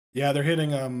Yeah, they're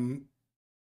hitting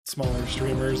smaller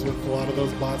streamers with a lot of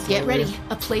those bots. Get ready.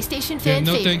 A PlayStation fan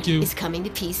favorite is coming to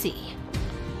PC.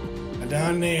 I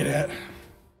don't need it.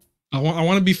 I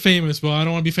want to be famous, but I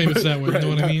don't want to be famous that way. Right, you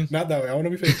know what I mean? Not that way. I want to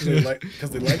be famous because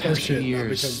they like our shit, not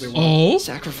because they want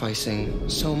sacrificing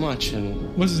so much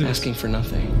and what is this? Asking for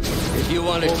nothing. If you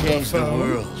want to change the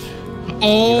world,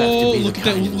 oh, look at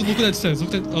that! Look what that says.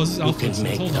 Look at that. Oh, this is you can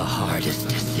make the hardest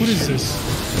decision. What is this?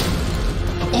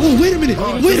 Oh, wait a minute!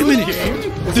 Wait a minute!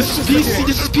 This is PC.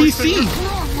 This is PC.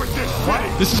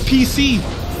 This is PC.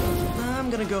 I'm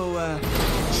gonna go.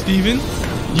 Steven,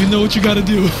 you know what you gotta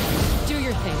do. Do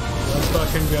your thing. Let's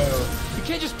fucking go. You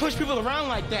can't just push people around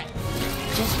like that.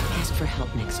 Just ask for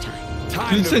help next time.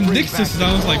 And it said Nixus, and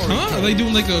I was like, huh? Are they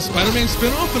doing like a Spider-Man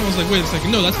spin-off? And I was like, wait a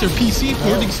second, no, that's their PC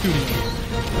porting studio.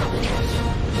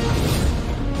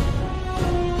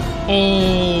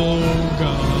 Oh,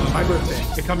 God. My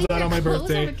birthday. It comes out on my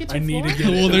birthday. I need to get it.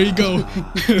 Well, there you go.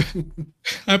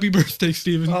 Happy birthday,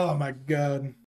 Steven. Oh, my God.